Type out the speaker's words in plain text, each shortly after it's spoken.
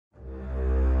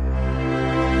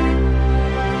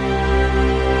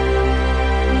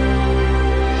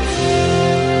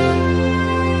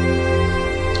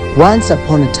Once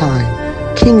upon a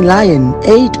time, King Lion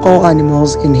ate all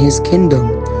animals in his kingdom.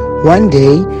 One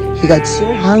day, he got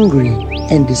so hungry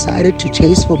and decided to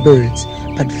chase for birds,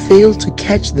 but failed to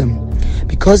catch them.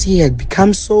 Because he had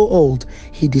become so old,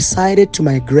 he decided to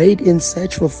migrate in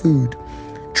search for food.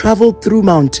 Traveled through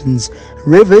mountains,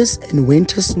 rivers, and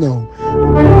winter snow.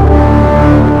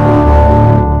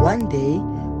 One day,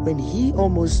 when he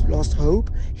almost lost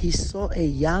hope, he saw a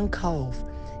young calf.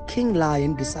 King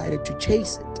Lion decided to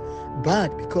chase it,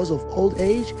 but because of old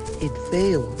age, it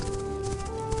failed.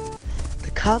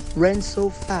 The calf ran so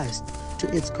fast to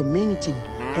its community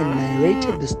and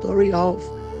narrated the story of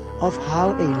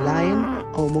how a lion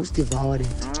almost devoured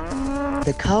it.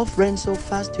 The calf ran so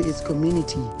fast to its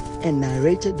community and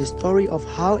narrated the story of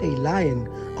how a lion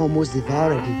almost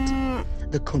devoured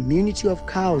it. The community of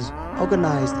cows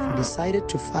organized and decided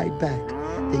to fight back.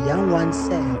 The young one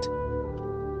said,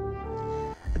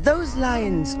 "Those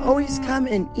lions always come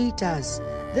and eat us.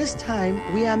 This time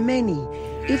we are many.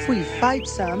 If we fight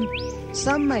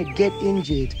some might get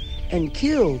injured and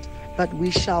killed, but we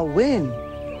shall win."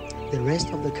 The rest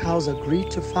of the cows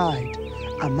agreed to fight.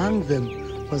 Among them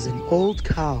was an old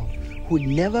cow who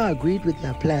never agreed with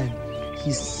their plan.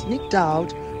 He sneaked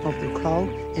out of the crowd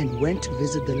and went to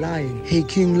visit the lion. "Hey,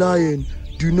 King Lion,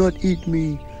 do not eat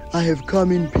me. I have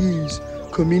come in peace.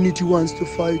 Community wants to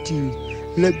fight you.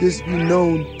 Let this be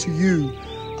known to you.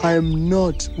 I am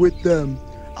not with them.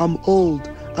 I'm old.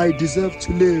 I deserve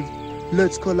to live.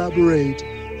 Let's collaborate.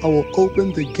 I will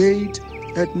open the gate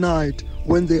at night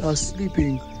when they are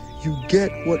sleeping. You get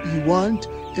what you want.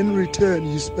 In return,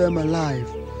 you spare my life."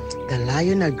 The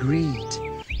lion agreed,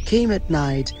 came at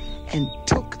night, and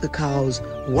took the cows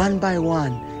one by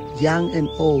one, young and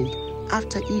old.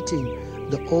 After eating,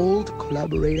 the old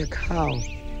collaborator cow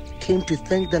came to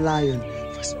thank the lion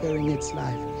for sparing its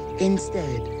life.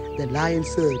 Instead, the lion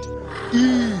said,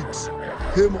 "Eat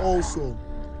him also,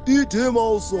 eat him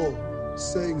also,"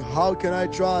 saying, "How can I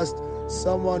trust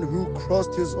someone who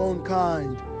crossed his own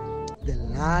kind?"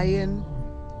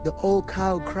 The old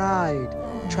cow cried,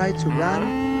 tried to run,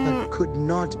 but could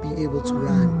not be able to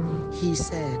run. He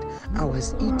said, "I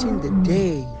was eating the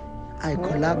day I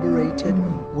collaborated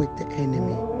with the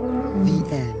enemy." The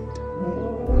end.